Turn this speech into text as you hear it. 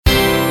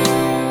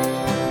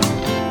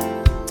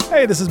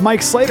Hey, this is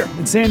Mike Slater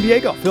in San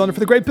Diego, filling in for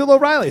the great Bill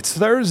O'Reilly. It's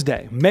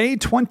Thursday, May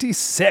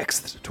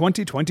 26th,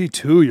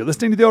 2022. You're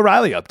listening to the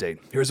O'Reilly Update.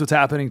 Here's what's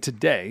happening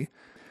today.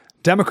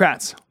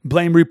 Democrats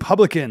blame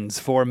Republicans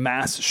for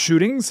mass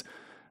shootings.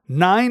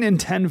 9 in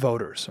 10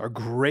 voters are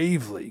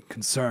gravely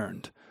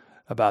concerned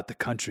about the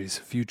country's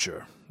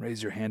future.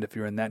 Raise your hand if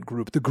you're in that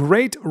group. The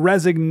Great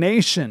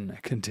Resignation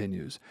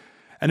continues.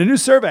 And a new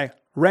survey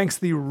ranks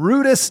the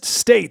rudest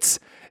states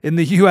in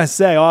the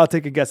USA. Oh, I'll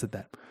take a guess at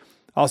that.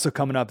 Also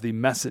coming up, the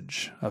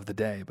message of the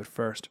day. But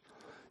first,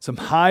 some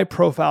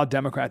high-profile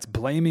Democrats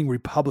blaming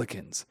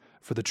Republicans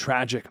for the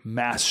tragic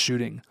mass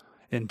shooting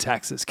in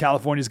Texas.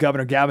 California's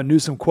Governor Gavin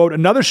Newsom, quote,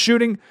 "Another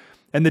shooting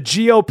and the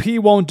GOP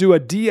won't do a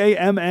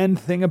DAMN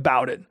thing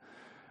about it."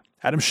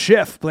 Adam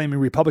Schiff blaming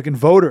Republican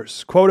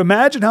voters, quote,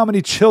 "Imagine how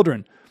many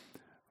children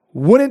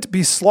wouldn't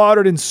be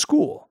slaughtered in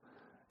school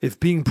if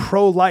being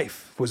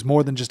pro-life was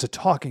more than just a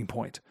talking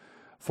point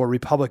for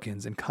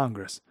Republicans in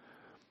Congress."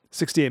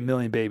 68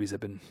 million babies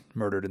have been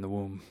murdered in the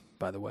womb,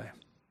 by the way.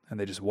 And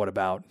they just, what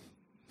about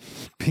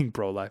being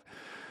pro-life?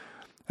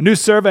 A new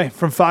survey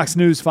from Fox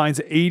News finds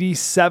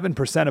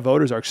 87% of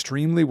voters are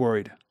extremely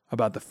worried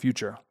about the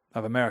future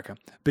of America.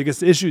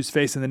 Biggest issues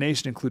facing the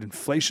nation include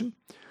inflation,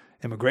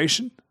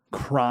 immigration,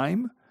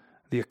 crime,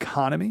 the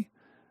economy,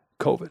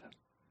 COVID.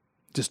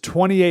 Just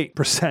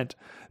 28%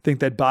 think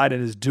that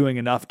Biden is doing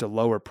enough to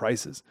lower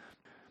prices.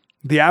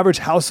 The average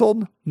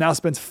household now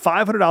spends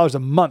 $500 a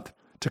month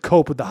to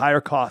cope with the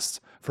higher costs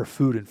for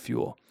food and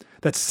fuel.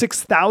 That's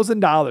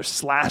 $6,000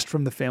 slashed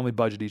from the family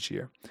budget each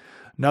year.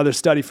 Another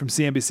study from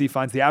CNBC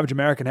finds the average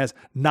American has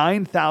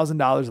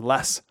 $9,000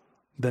 less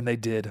than they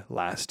did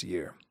last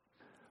year.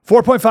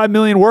 4.5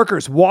 million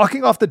workers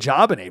walking off the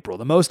job in April,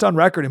 the most on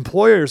record.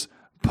 Employers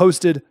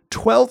posted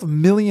 12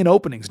 million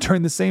openings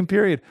during the same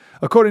period.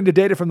 According to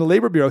data from the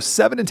Labor Bureau,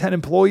 7 in 10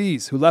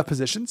 employees who left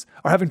positions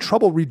are having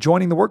trouble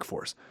rejoining the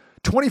workforce.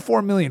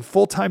 24 million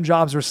full-time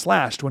jobs were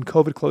slashed when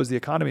COVID closed the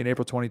economy in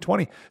April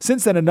 2020.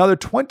 Since then, another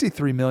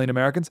 23 million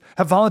Americans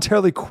have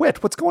voluntarily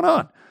quit. What's going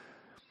on?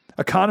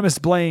 Economists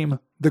blame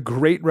the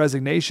Great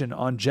Resignation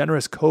on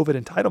generous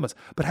COVID entitlements,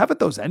 but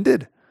haven't those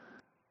ended?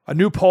 A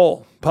new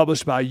poll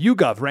published by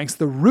YouGov ranks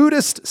the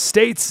rudest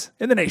states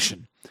in the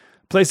nation.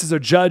 Places are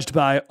judged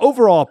by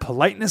overall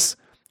politeness,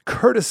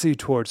 courtesy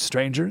towards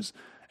strangers,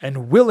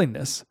 and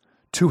willingness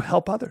to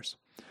help others.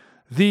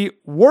 The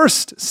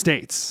worst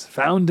states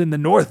found in the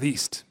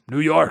Northeast, New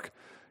York,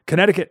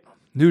 Connecticut,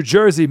 New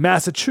Jersey,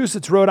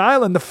 Massachusetts, Rhode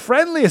Island. The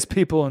friendliest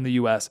people in the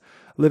U.S.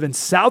 live in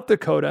South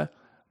Dakota,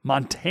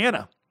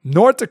 Montana,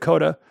 North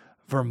Dakota,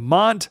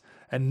 Vermont,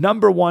 and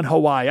number 1,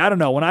 Hawaii. I don't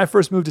know. When I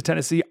first moved to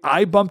Tennessee,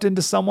 I bumped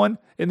into someone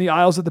in the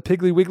aisles of the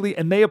Piggly Wiggly,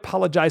 and they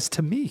apologized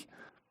to me.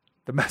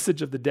 The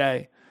message of the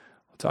day,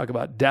 we'll talk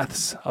about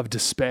deaths of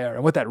despair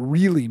and what that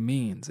really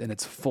means in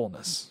its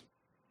fullness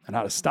and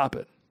how to stop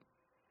it.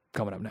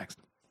 Coming up next.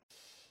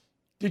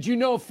 Did you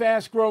know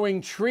Fast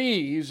Growing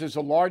Trees is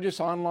the largest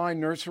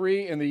online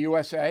nursery in the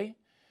USA?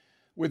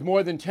 With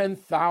more than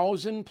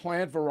 10,000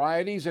 plant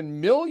varieties and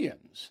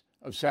millions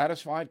of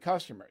satisfied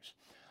customers.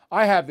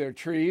 I have their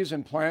trees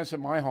and plants at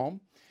my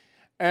home,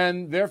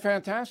 and they're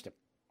fantastic.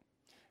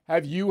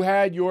 Have you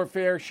had your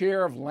fair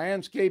share of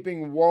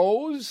landscaping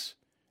woes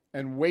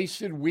and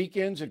wasted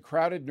weekends at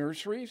crowded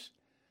nurseries?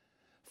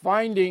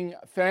 Finding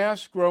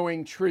Fast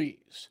Growing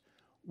Trees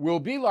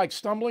will be like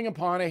stumbling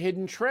upon a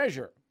hidden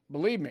treasure,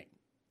 believe me.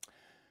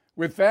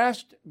 With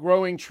Fast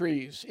Growing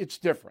Trees, it's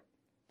different.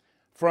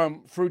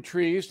 From fruit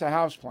trees to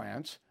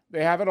houseplants,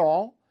 they have it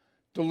all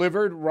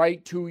delivered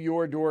right to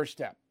your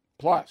doorstep.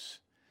 Plus,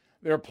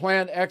 their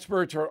plant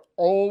experts are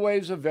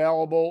always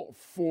available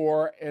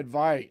for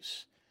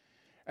advice.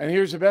 And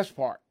here's the best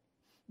part.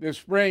 This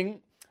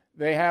spring,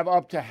 they have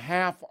up to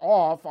half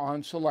off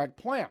on select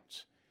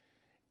plants.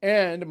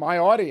 And my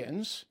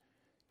audience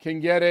can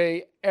get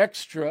an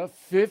extra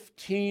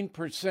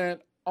 15%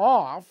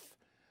 off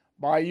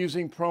by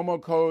using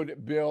promo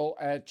code BILL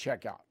at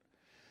checkout.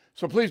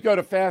 So please go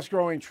to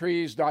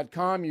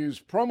fastgrowingtrees.com,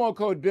 use promo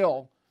code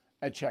BILL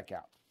at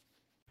checkout.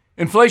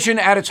 Inflation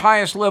at its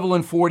highest level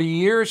in 40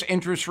 years,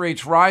 interest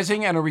rates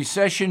rising, and a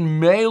recession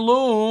may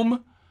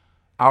loom.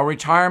 Our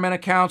retirement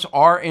accounts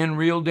are in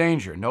real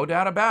danger, no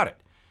doubt about it.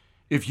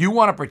 If you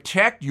want to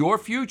protect your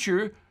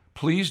future,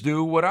 please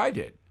do what I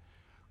did.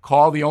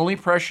 Call the only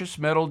precious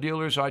metal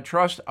dealers I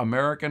trust,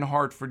 American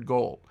Hartford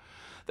Gold.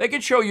 They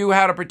can show you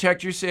how to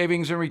protect your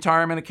savings and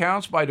retirement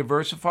accounts by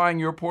diversifying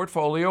your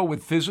portfolio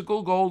with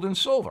physical gold and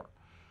silver.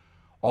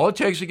 All it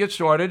takes to get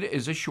started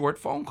is a short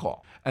phone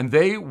call, and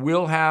they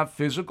will have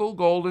physical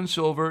gold and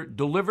silver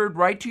delivered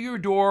right to your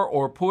door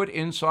or put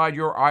inside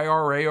your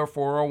IRA or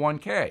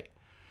 401k.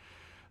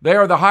 They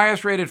are the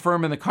highest rated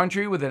firm in the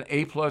country with an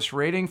A+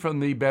 rating from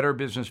the Better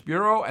Business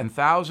Bureau and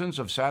thousands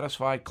of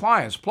satisfied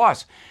clients.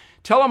 Plus,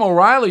 tell them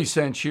O'Reilly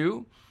sent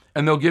you,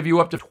 and they'll give you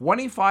up to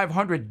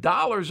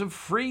 $2,500 of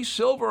free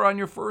silver on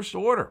your first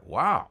order.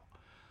 Wow.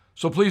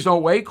 So please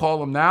don't wait. Call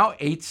them now,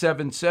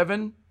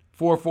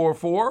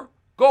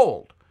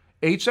 877-444-GOLD.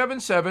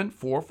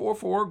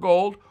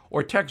 877-444-GOLD,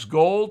 or text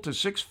GOLD to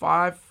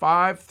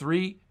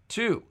 65532.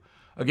 2.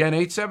 Again,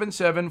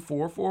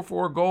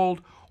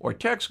 877-444-GOLD or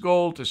text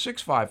GOLD to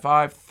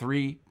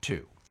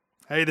 65532.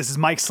 Hey, this is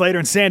Mike Slater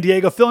in San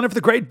Diego, filling in for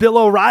the great Bill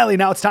O'Reilly.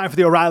 Now it's time for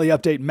the O'Reilly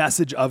Update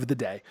message of the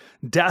day.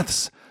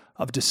 Deaths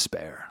of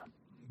despair.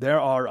 There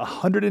are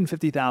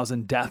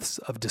 150,000 deaths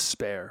of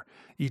despair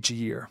each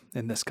year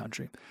in this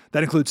country.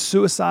 That includes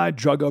suicide,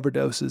 drug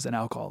overdoses, and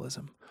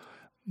alcoholism.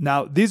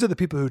 Now, these are the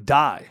people who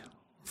die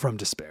from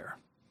despair.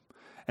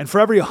 And for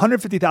every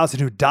 150,000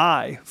 who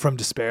die from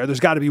despair, there's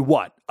got to be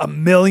what?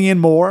 1 million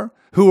more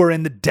who are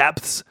in the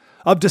depths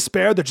of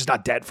despair. They're just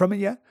not dead from it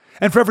yet.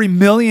 And for every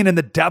million in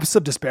the depths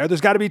of despair,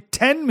 there's got to be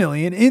 10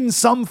 million in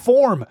some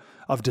form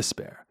of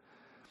despair.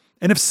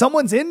 And if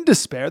someone's in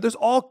despair, there's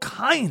all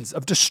kinds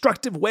of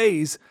destructive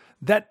ways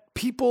that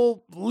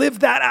people live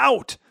that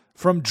out.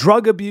 From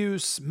drug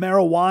abuse,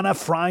 marijuana,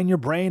 frying your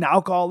brain,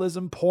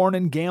 alcoholism, porn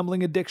and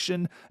gambling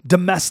addiction,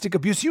 domestic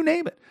abuse, you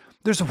name it.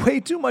 There's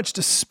way too much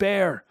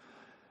despair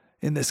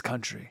in this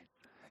country.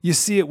 You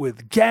see it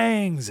with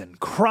gangs and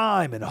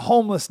crime and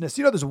homelessness.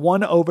 You know, there's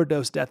one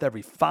overdose death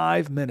every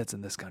 5 minutes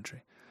in this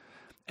country.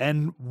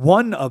 And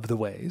one of the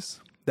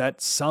ways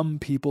that some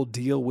people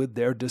deal with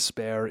their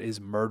despair is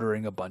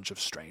murdering a bunch of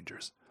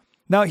strangers.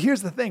 Now,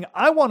 here's the thing.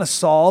 I want to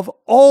solve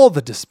all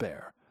the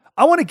despair.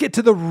 I want to get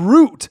to the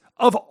root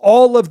of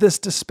all of this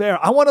despair.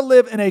 I want to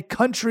live in a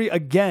country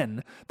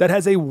again that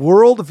has a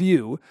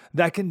worldview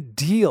that can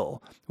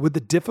deal with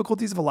the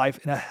difficulties of life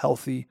in a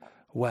healthy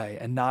way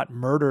and not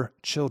murder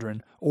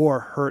children or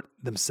hurt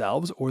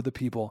themselves or the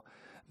people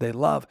they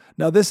love.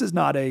 Now, this is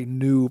not a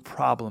new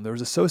problem. There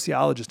was a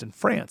sociologist in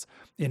France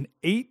in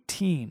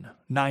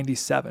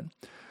 1897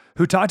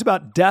 who talked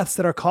about deaths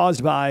that are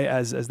caused by,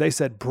 as they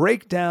said,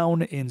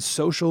 breakdown in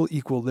social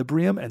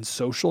equilibrium and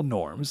social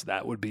norms,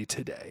 that would be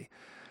today,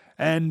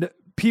 and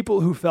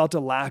people who felt a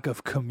lack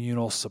of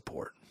communal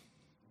support.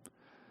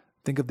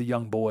 Think of the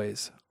young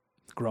boys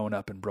growing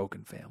up in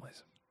broken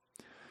families.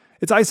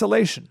 It's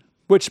isolation,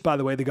 which, by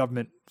the way, the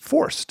government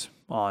forced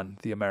on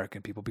the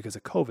American people because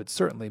of COVID,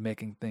 certainly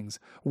making things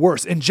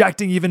worse,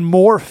 injecting even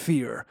more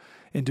fear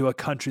into a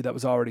country that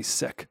was already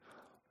sick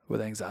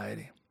with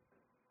anxiety.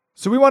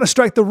 So we want to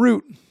strike the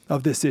root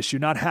of this issue,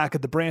 not hack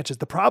at the branches.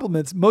 The problem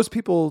is most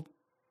people,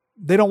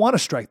 they don't want to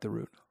strike the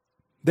root.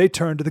 They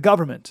turn to the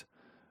government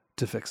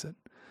to fix it.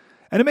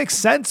 And it makes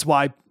sense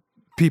why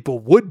people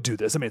would do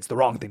this. I mean, it's the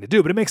wrong thing to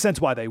do, but it makes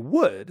sense why they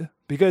would,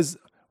 because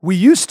we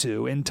used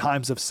to, in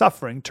times of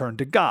suffering, turn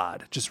to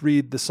God. Just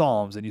read the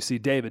Psalms and you see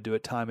David do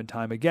it time and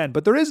time again.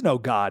 But there is no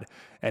God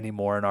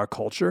anymore in our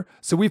culture,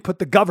 so we've put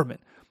the government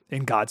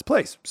in God's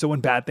place. So when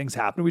bad things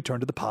happen, we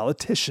turn to the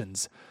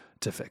politicians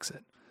to fix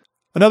it.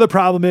 Another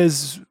problem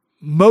is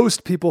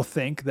most people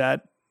think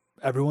that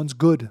everyone's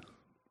good.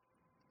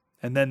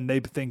 And then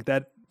they think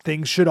that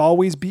things should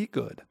always be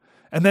good.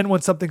 And then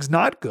when something's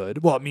not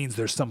good, well, it means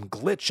there's some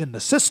glitch in the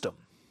system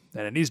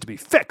and it needs to be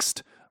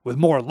fixed with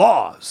more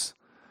laws.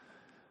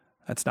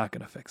 That's not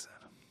going to fix it.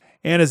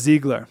 Anna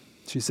Ziegler,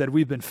 she said,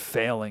 we've been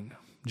failing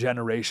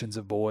generations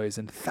of boys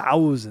in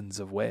thousands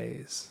of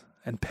ways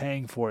and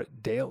paying for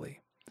it daily.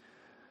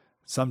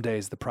 Some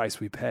days the price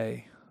we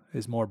pay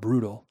is more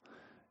brutal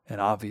and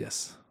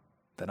obvious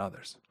than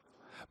others.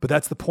 But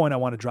that's the point I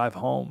want to drive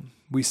home.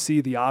 We see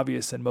the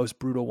obvious and most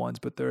brutal ones,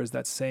 but there is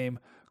that same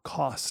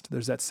cost.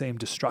 There's that same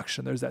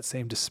destruction. There's that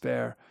same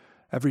despair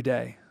every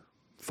day.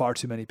 Far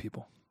too many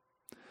people.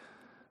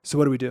 So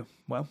what do?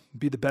 Well,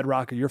 be the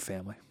bedrock of your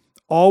family.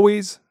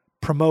 Always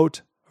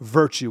promote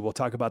virtue. We'll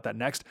talk about that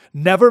next.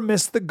 Never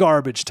miss the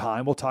garbage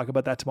time. We'll talk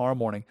about that tomorrow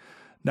morning.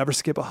 Never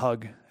skip a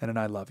hug and an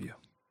I love you.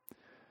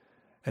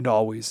 And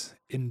always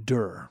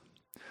endure.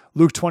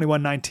 Luke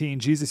 21:19,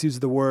 Jesus uses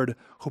the word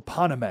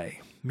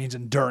hupanome, means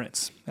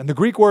endurance. And the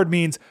Greek word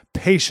means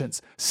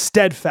patience,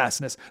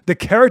 steadfastness, the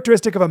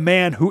characteristic of a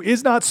man who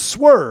is not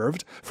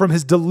swerved from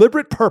his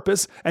deliberate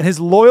purpose and his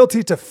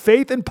loyalty to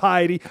faith and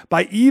piety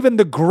by even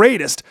the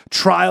greatest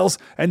trials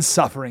and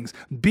sufferings.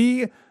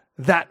 Be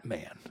that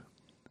man.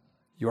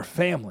 Your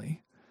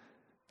family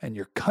and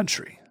your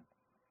country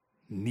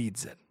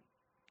needs it.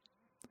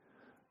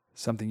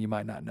 Something you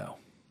might not know.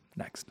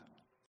 Next.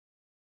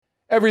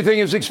 Everything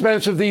is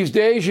expensive these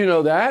days, you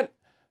know that.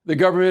 The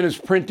government is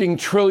printing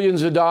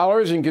trillions of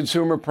dollars and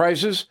consumer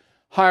prices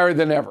higher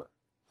than ever.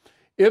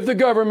 If the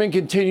government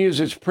continues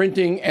its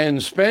printing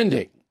and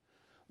spending,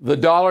 the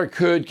dollar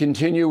could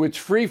continue its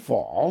free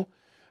fall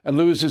and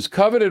lose its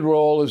coveted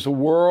role as the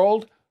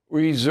world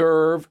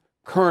reserve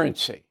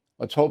currency.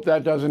 Let's hope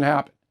that doesn't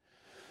happen.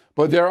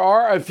 But there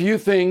are a few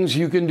things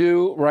you can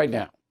do right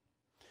now.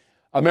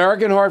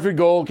 American Hartford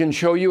Gold can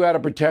show you how to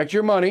protect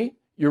your money,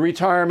 your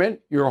retirement,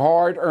 your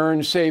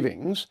hard-earned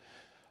savings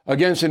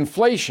against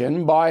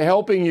inflation by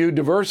helping you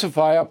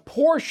diversify a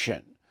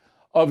portion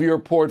of your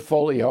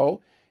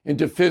portfolio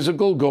into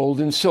physical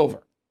gold and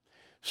silver.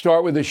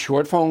 Start with a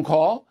short phone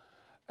call,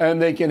 and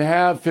they can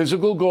have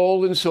physical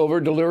gold and silver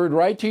delivered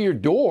right to your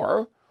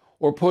door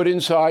or put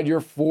inside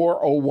your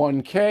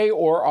 401k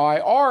or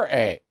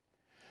IRA.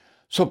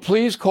 So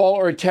please call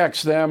or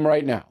text them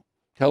right now.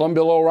 Tell them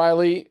Bill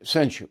O'Reilly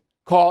sent you.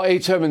 Call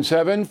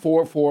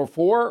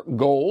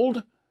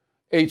 877-444-GOLD,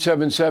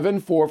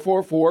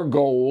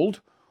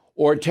 877-444-GOLD,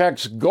 or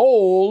text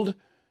GOLD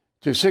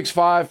to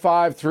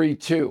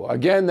 65532.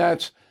 Again,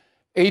 that's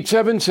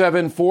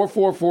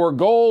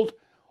 877-444-GOLD,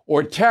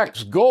 or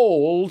text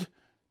GOLD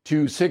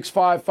to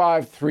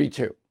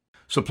 65532.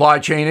 Supply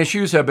chain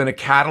issues have been a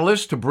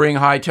catalyst to bring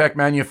high-tech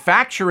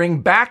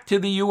manufacturing back to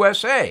the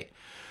USA.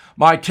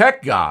 My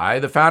tech guy,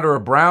 the founder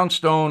of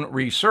Brownstone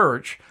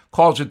Research,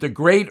 calls it the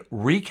Great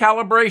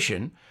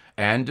Recalibration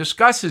and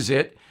discusses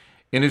it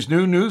in his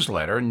new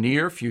newsletter,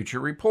 Near Future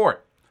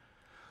Report.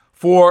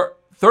 For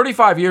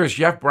 35 years,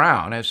 Jeff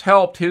Brown has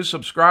helped his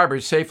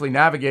subscribers safely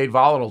navigate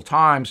volatile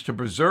times to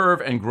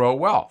preserve and grow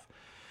wealth.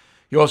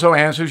 He also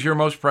answers your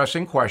most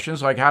pressing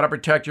questions like how to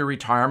protect your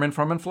retirement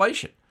from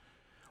inflation.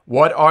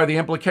 What are the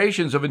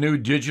implications of a new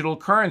digital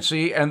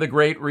currency and the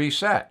Great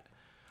Reset?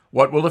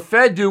 What will the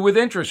Fed do with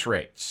interest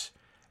rates?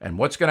 And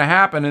what's going to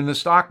happen in the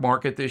stock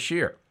market this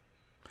year?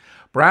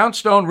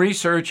 Brownstone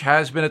Research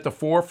has been at the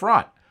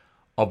forefront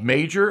of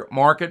major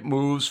market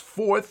moves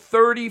for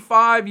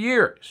 35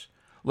 years.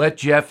 Let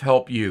Jeff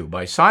help you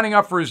by signing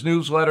up for his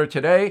newsletter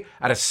today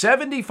at a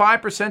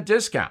 75%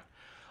 discount,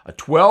 a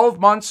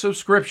 12-month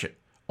subscription,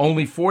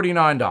 only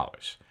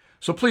 $49.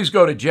 So please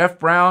go to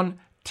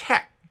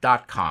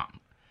jeffbrowntech.com.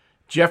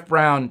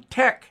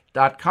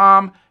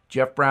 jeffbrowntech.com,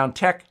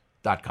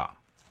 jeffbrowntech.com.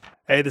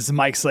 Hey, this is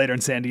Mike Slater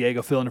in San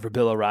Diego, filling in for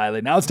Bill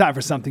O'Reilly. Now it's time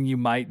for something you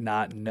might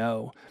not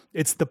know.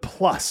 It's the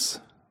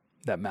plus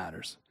that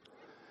matters.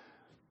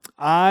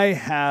 I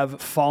have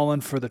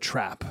fallen for the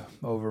trap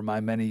over my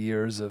many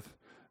years of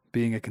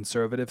being a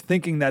conservative,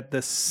 thinking that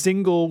the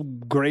single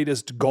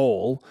greatest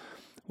goal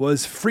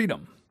was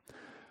freedom.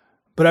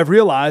 But I've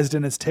realized,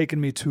 and it's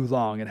taken me too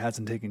long, it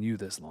hasn't taken you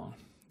this long,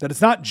 that it's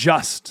not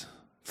just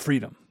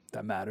freedom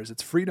that matters.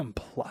 It's freedom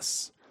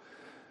plus.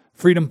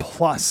 Freedom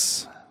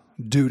plus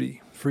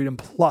duty. Freedom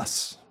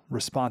plus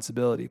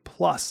responsibility,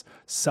 plus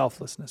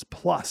selflessness,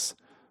 plus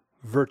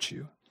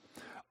virtue.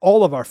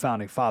 All of our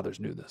founding fathers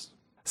knew this.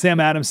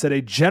 Sam Adams said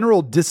a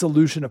general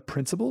dissolution of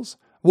principles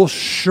will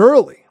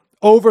surely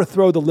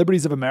overthrow the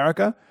liberties of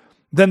America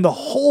than the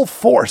whole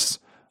force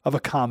of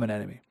a common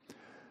enemy.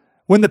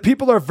 When the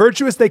people are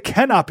virtuous, they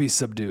cannot be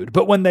subdued.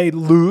 But when they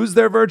lose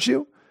their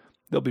virtue,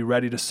 they'll be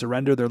ready to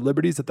surrender their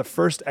liberties at the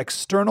first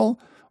external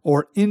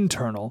or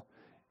internal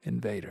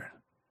invader.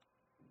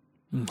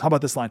 How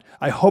about this line?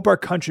 I hope our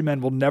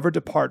countrymen will never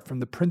depart from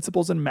the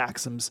principles and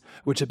maxims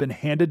which have been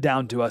handed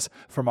down to us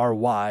from our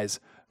wise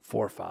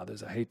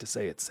forefathers. I hate to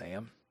say it,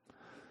 Sam.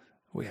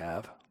 We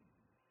have.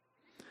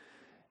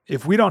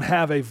 If we don't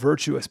have a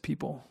virtuous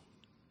people,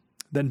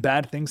 then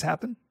bad things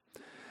happen.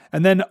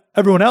 And then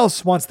everyone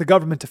else wants the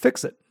government to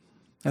fix it.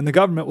 And the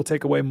government will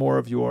take away more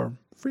of your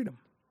freedom.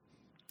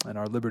 And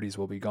our liberties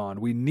will be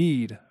gone. We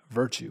need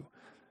virtue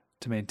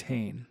to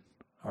maintain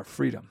our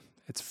freedom.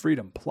 It's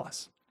freedom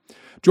plus.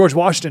 George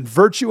Washington,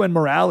 virtue and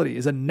morality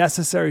is a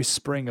necessary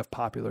spring of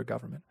popular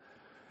government.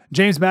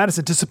 James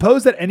Madison, to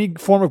suppose that any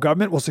form of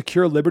government will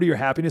secure liberty or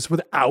happiness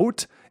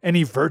without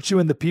any virtue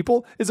in the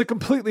people is a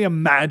completely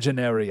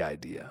imaginary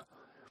idea.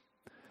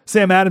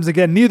 Sam Adams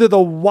again, neither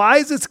the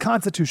wisest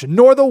constitution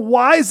nor the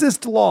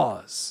wisest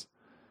laws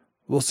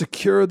will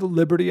secure the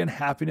liberty and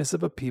happiness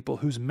of a people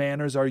whose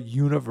manners are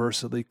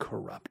universally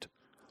corrupt.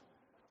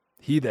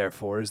 He,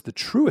 therefore, is the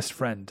truest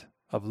friend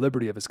of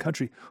liberty of his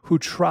country who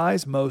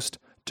tries most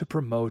to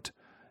promote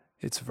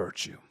its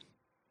virtue.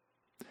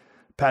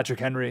 Patrick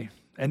Henry,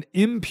 an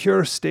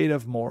impure state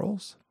of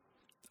morals,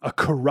 a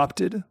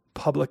corrupted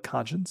public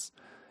conscience,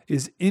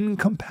 is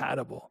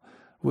incompatible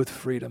with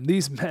freedom.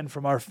 These men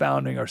from our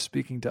founding are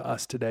speaking to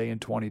us today in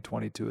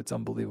 2022. It's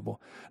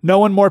unbelievable. No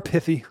one more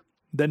pithy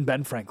than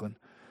Ben Franklin.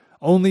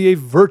 Only a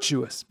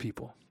virtuous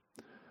people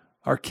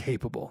are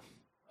capable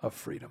of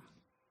freedom.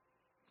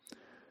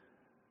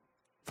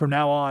 From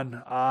now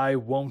on, I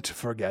won't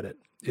forget it.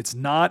 It's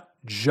not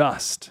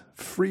just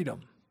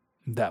freedom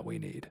that we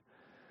need.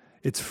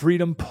 It's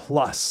freedom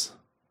plus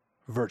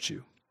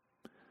virtue.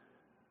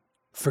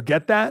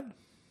 Forget that,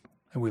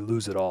 and we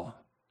lose it all.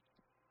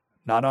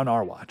 Not on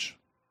our watch.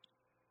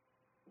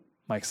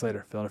 Mike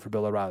Slater, filling in for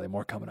Bill O'Reilly.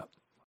 More coming up.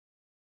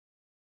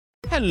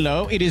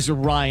 Hello, it is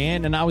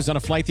Ryan, and I was on a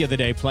flight the other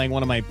day playing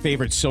one of my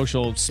favorite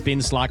social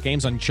spin slot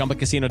games on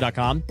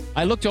ChumbaCasino.com.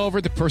 I looked over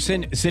at the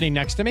person sitting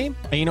next to me,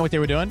 and you know what they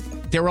were doing?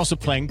 They were also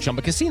playing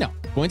Chumba Casino.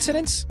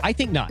 Coincidence? I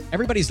think not.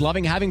 Everybody's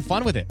loving having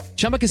fun with it.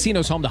 Chumba Casino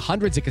is home to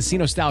hundreds of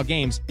casino-style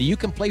games that you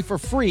can play for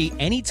free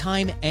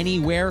anytime,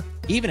 anywhere,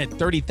 even at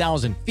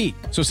 30,000 feet.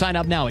 So sign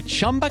up now at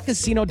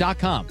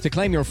ChumbaCasino.com to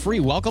claim your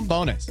free welcome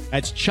bonus.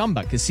 That's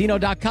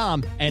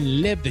ChumbaCasino.com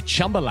and live the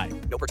Chumba life.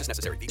 No purchase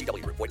necessary.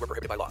 VGW. Void where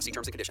prohibited by law. See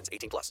terms and conditions.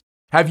 18+.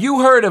 Have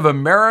you heard of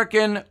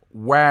American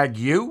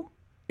Wagyu?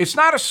 It's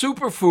not a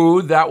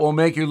superfood that will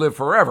make you live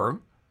forever,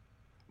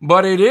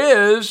 but it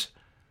is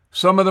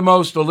some of the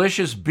most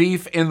delicious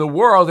beef in the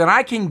world, and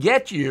I can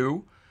get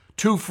you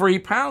 2 free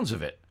pounds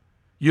of it.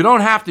 You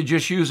don't have to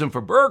just use them for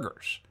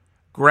burgers.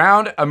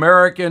 Ground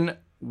American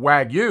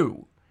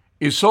Wagyu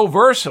is so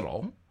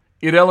versatile,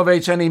 it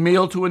elevates any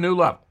meal to a new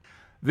level.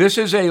 This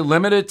is a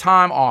limited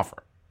time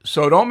offer,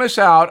 so don't miss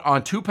out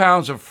on 2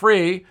 pounds of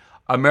free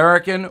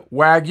American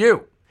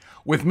Wagyu.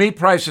 With meat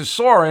prices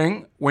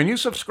soaring, when you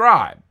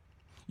subscribe,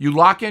 you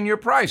lock in your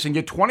price and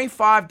get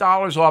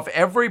 $25 off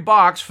every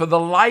box for the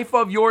life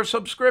of your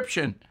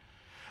subscription.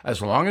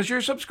 As long as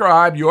you're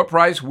subscribed, your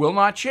price will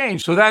not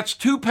change. So that's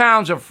 2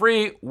 pounds of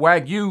free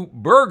Wagyu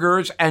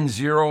burgers and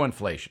zero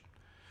inflation.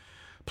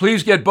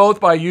 Please get both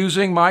by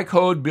using my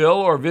code BILL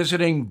or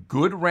visiting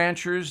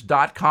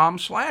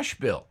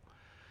goodranchers.com/Bill.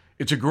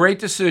 It's a great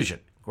decision.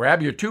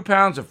 Grab your 2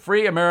 pounds of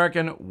free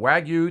American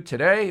Wagyu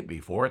today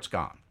before it's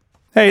gone.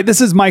 Hey,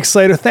 this is Mike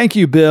Slater. Thank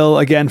you, Bill,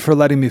 again for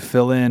letting me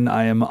fill in.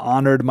 I am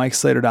honored.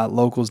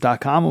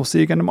 MikeSlater.locals.com. We'll see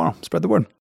you again tomorrow. Spread the word.